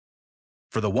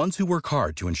For the ones who work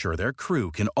hard to ensure their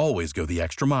crew can always go the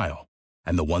extra mile,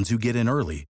 and the ones who get in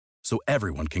early so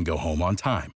everyone can go home on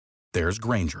time, there's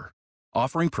Grainger,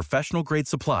 offering professional-grade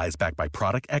supplies backed by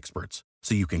product experts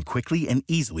so you can quickly and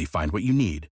easily find what you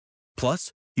need.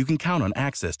 Plus, you can count on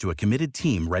access to a committed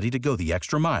team ready to go the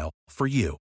extra mile for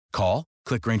you. Call,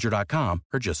 click Grainger.com,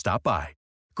 or just stop by.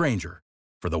 Grainger,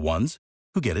 for the ones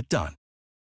who get it done.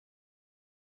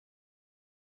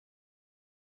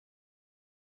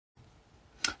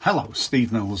 Hello,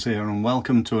 Steve Knowles here, and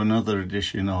welcome to another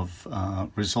edition of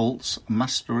Results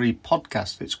Mastery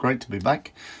Podcast. It's great to be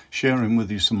back, sharing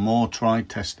with you some more tried,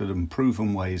 tested and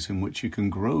proven ways in which you can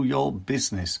grow your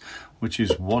business, which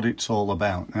is what it's all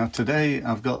about. Now, today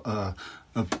I've got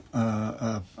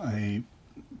a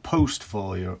post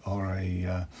for you, or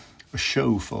a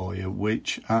show for you,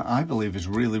 which I believe is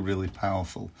really, really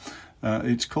powerful.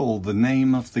 It's called The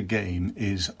Name of the Game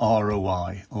is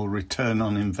ROI, or Return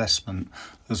on Investment,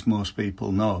 as most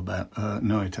people know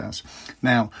it as.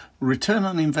 Now, return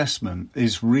on investment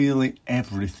is really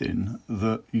everything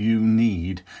that you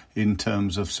need in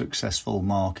terms of successful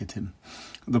marketing.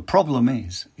 The problem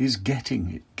is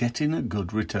getting a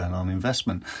good return on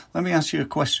investment. Let me ask you a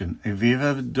question. Have you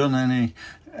ever done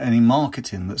any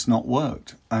marketing that's not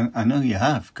worked? I know you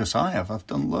have, because I have. I've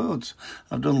done loads.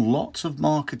 I've done lots of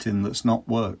marketing that's not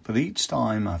worked, but each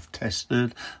time I've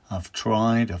tested, I've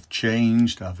tried, I've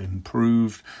changed, I've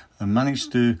improved, and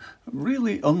managed to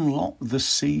really unlock the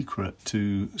secret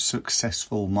to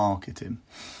successful marketing.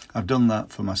 I've done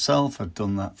that for myself, I've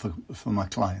done that for my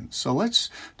clients. So let's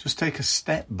just take a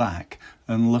step back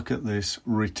and look at this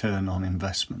return on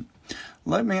investment.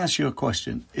 Let me ask you a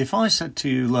question. If I said to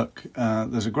you, look,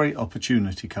 there's a great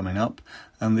opportunity coming up,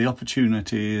 and the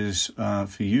opportunity is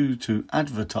for you to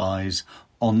advertise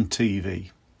on TV.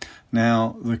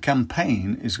 Now, the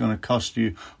campaign is going to cost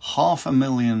you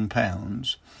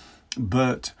 £500,000,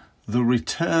 but the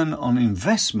return on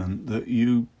investment that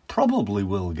you probably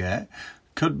will get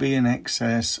could be in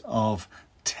excess of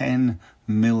 £10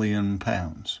 million.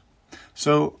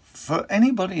 So for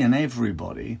anybody and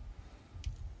everybody,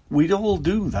 we'd all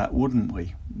do that, wouldn't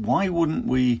we? Why wouldn't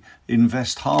we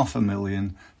invest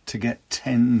 £500,000 to get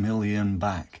 10 million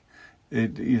back?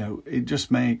 It just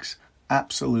makes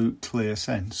absolute clear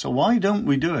sense. So why don't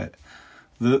we do it?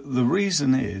 The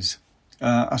reason is,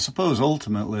 I suppose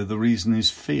ultimately the reason is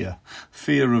fear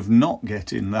of not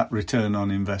getting that return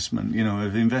on investment,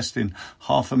 of investing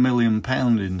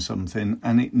 £500,000 in something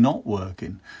and it not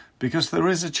working, because there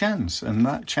is a chance, and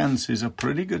that chance is a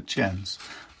pretty good chance,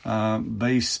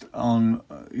 based on,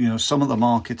 some of the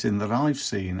marketing that I've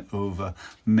seen over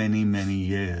many, many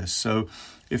years. So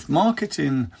if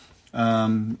marketing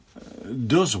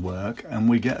does work and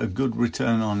we get a good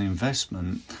return on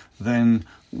investment, then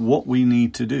what we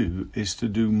need to do is to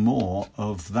do more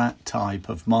of that type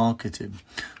of marketing.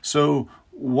 So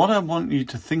what I want you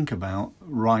to think about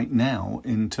right now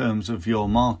in terms of your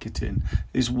marketing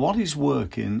is what is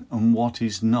working and what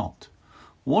is not.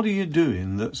 What are you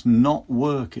doing that's not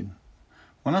working?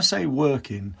 When I say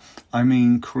working, I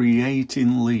mean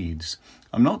creating leads.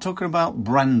 I'm not talking about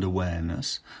brand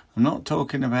awareness. I'm not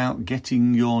talking about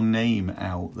getting your name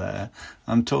out there.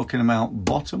 I'm talking about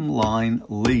bottom line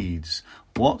leads.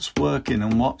 What's working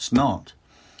and what's not.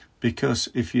 Because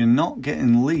if you're not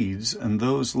getting leads and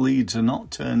those leads are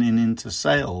not turning into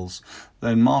sales,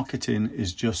 then marketing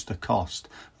is just a cost.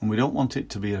 And we don't want it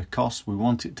to be a cost. We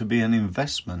want it to be an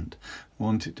investment. We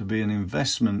want it to be an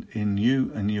investment in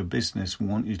you and your business. We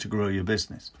want you to grow your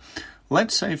business.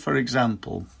 Let's say, for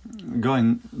example,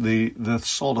 going the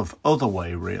sort of other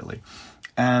way, really.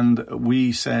 And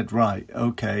we said, right,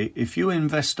 okay, if you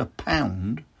invest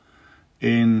 £1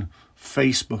 in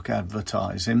Facebook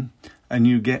advertising and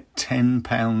you get £10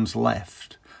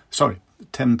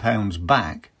 £10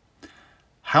 back,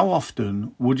 how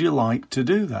often would you like to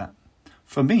do that?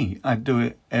 For me, I'd do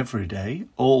it every day,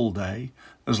 all day,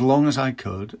 as long as I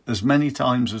could, as many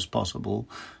times as possible,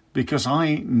 because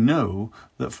I know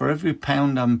that for every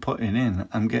 £1 I'm putting in,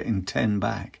 I'm getting 10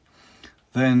 back.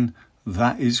 Then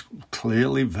that is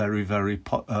clearly very, very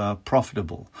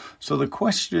profitable. So the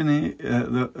question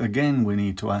that, again, we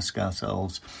need to ask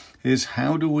ourselves is,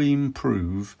 how do we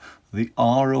improve the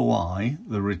ROI,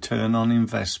 the return on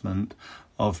investment,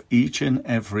 of each and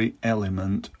every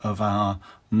element of our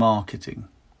marketing?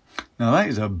 Now, that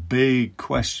is a big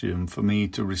question for me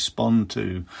to respond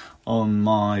to on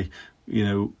my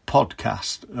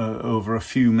podcast over a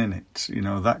few minutes.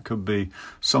 That could be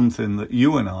something that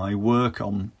you and I work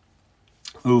on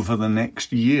over the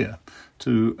next year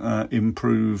to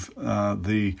improve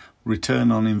the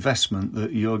return on investment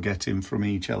that you're getting from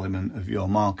each element of your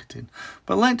marketing.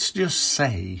 But let's just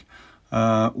say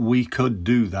we could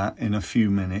do that in a few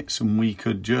minutes, and we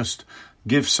could just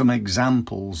give some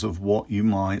examples of what you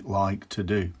might like to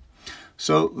do.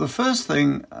 So the first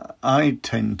thing I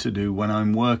tend to do when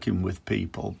I'm working with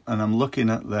people and I'm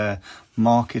looking at their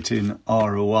marketing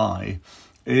ROI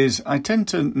is I tend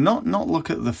to not look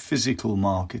at the physical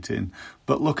marketing,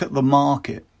 but look at the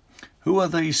market. Who are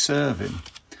they serving?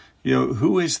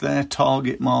 Who is their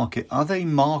target market? Are they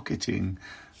marketing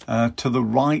to the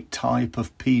right type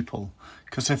of people?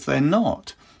 Because if they're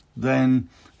not, then,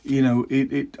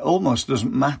 it almost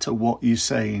doesn't matter what you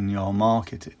say in your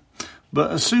marketing.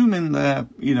 But assuming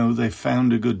they've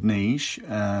found a good niche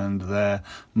and they're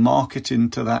marketing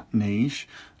to that niche,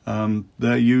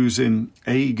 they're using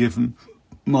a given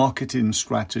marketing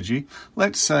strategy.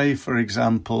 Let's say, for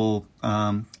example,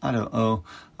 I'll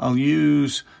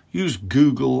use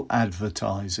Google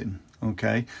advertising.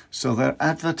 Okay, so they're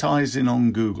advertising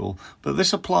on Google, but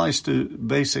this applies to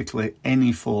basically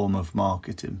any form of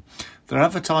marketing. They're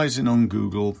advertising on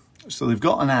Google, so they've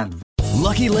got an ad.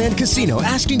 Lucky Land Casino,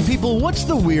 asking people, what's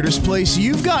the weirdest place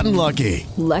you've gotten lucky?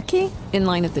 Lucky? In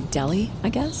line at the deli, I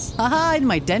guess? Aha, in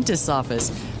my dentist's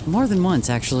office. More than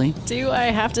once, actually. Do I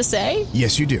have to say?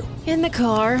 Yes, you do. In the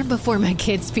car before my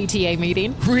kids' PTA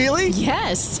meeting. Really?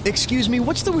 Yes. Excuse me,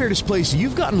 what's the weirdest place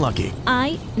you've gotten lucky?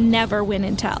 I never win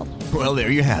and tell. Well, there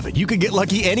you have it. You can get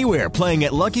lucky anywhere, playing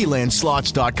at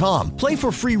LuckyLandSlots.com. Play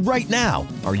for free right now.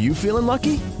 Are you feeling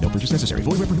lucky? No purchase necessary.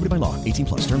 Void where prohibited by law.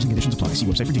 18+. Terms and conditions apply. See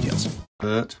website for details.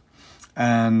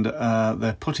 And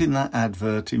they're putting that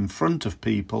advert in front of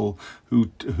people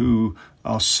who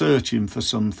are searching for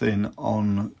something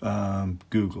on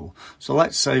Google. So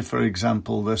let's say, for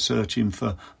example, they're searching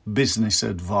for business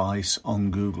advice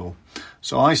on Google.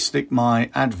 So I stick my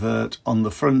advert on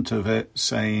the front of it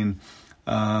saying,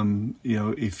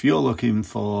 if you're looking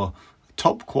for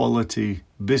top quality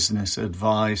business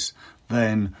advice,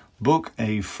 then book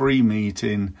a free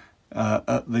meeting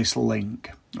at this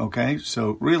link. Okay,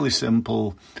 so really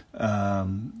simple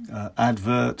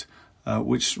advert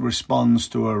which responds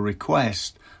to a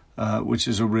request, which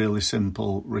is a really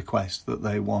simple request that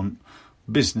they want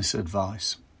business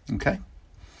advice. Okay,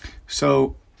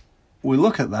 so we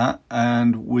look at that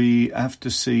and we have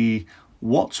to see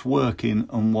what's working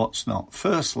and what's not.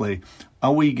 Firstly,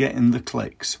 are we getting the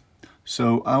clicks?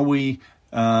 So are we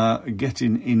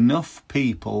getting enough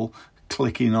people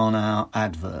clicking on our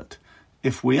advert?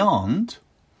 If we aren't,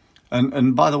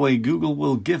 and by the way, Google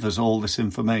will give us all this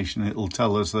information. It'll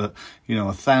tell us that,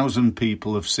 1,000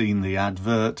 people have seen the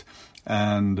advert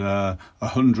and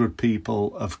 100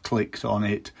 people have clicked on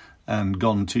it and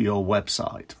gone to your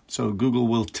website. So Google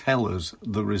will tell us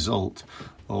the result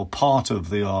or part of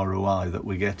the ROI that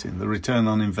we're getting. The return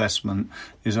on investment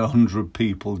is 100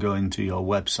 people going to your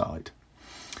website.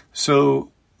 So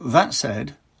that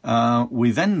said,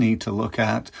 we then need to look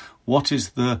at what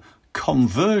is the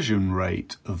conversion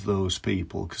rate of those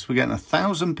people, because we're getting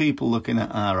 1,000 people looking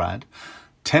at our ad.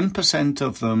 10%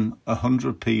 of them,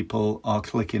 100 people, are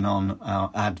clicking on our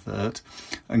advert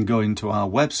and going to our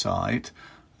website.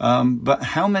 But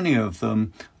how many of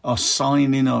them are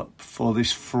signing up for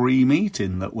this free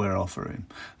meeting that we're offering?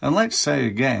 And let's say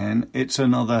again, it's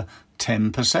another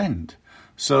 10%.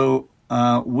 So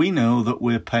we know that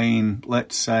we're paying,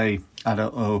 let's say,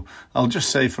 I'll just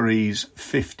say for ease,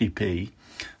 50p.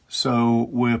 So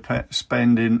we're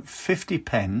spending 50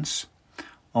 pence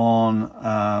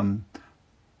on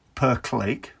per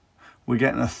click. We're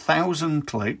getting 1,000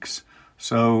 clicks.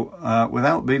 So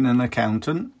without being an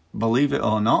accountant, believe it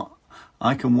or not,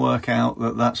 I can work out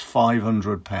that that's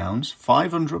 £500.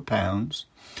 £500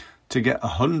 to get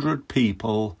 100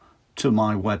 people to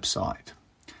my website.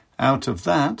 Out of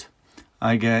that,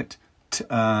 I get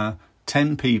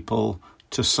 10 people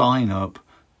to sign up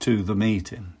to the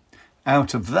meeting.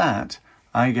 Out of that,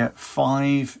 I get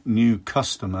 5 new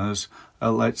customers at,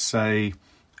 let's say,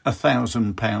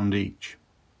 £1,000 each.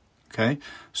 Okay,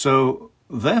 so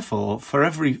therefore, for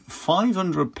every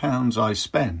 £500 I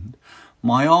spend,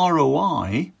 my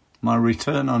ROI, my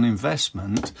return on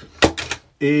investment,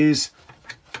 is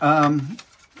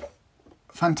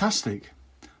fantastic.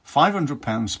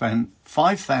 £500 spent,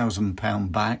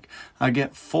 £5,000 back. I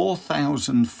get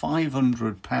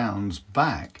 £4,500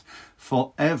 back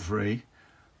for every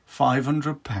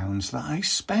 £500 that I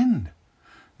spend.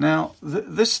 Now,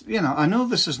 this, I know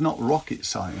this is not rocket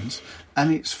science,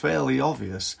 and it's fairly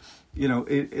obvious.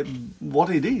 What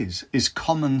it is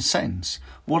common sense.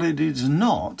 What it is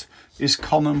not is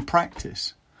common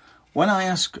practice. when I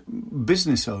ask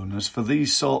business owners for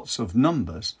these sorts of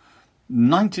numbers,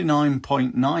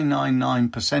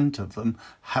 99.999% of them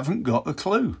haven't got a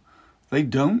clue. They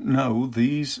don't know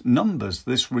these numbers,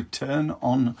 this return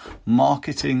on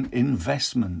marketing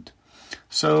investment.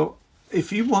 So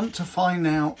if you want to find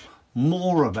out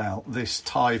more about this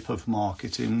type of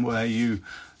marketing where you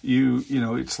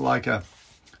know, it's like a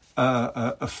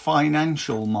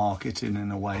financial marketing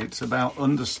in a way. It's about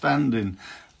understanding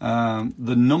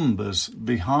the numbers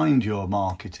behind your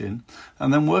marketing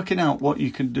and then working out what you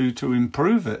can do to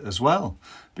improve it as well.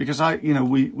 Because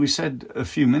we said a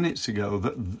few minutes ago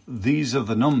that these are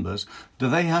the numbers. Do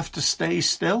they have to stay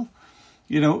still?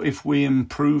 You know, if we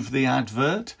improve the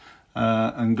advert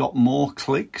and got more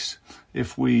clicks,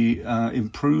 if we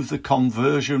improve the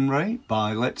conversion rate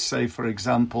by, let's say, for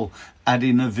example,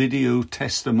 adding a video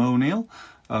testimonial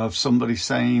of somebody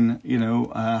saying,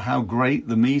 how great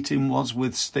the meeting was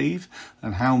with Steve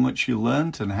and how much you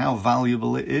learnt and how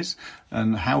valuable it is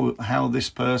and how this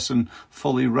person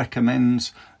fully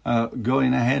recommends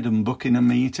going ahead and booking a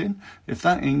meeting. If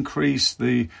that increased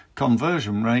the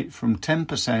conversion rate from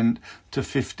 10% to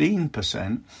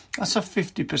 15%, that's a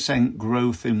 50%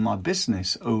 growth in my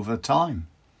business over time.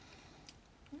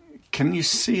 Can you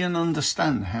see and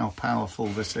understand how powerful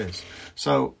this is?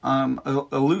 So I'm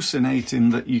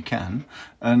hallucinating that you can.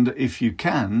 And if you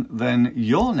can, then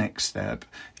your next step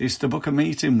is to book a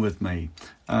meeting with me.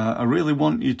 I really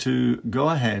want you to go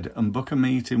ahead and book a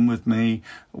meeting with me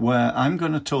where I'm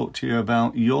going to talk to you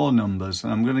about your numbers.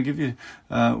 And I'm going to give you,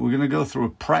 we're going to go through a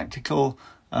practical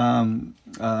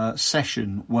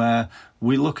session where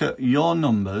we look at your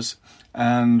numbers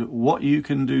and what you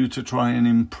can do to try and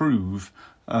improve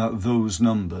those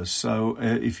numbers. So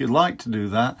if you'd like to do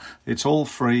that, it's all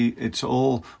free. It's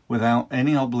all without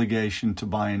any obligation to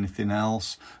buy anything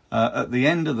else. At the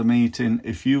end of the meeting,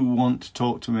 if you want to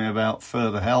talk to me about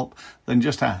further help, then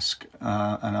just ask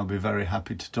and I'll be very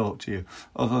happy to talk to you.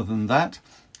 Other than that,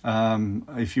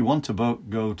 if you want to book,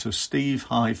 go to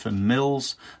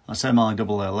steve-mills, that's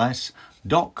MILLS.com,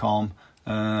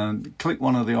 click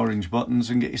one of the orange buttons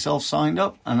and get yourself signed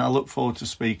up, and I look forward to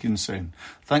speaking soon.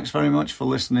 Thanks very much for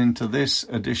listening to this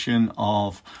edition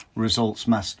of Results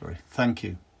Mastery. Thank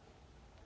you.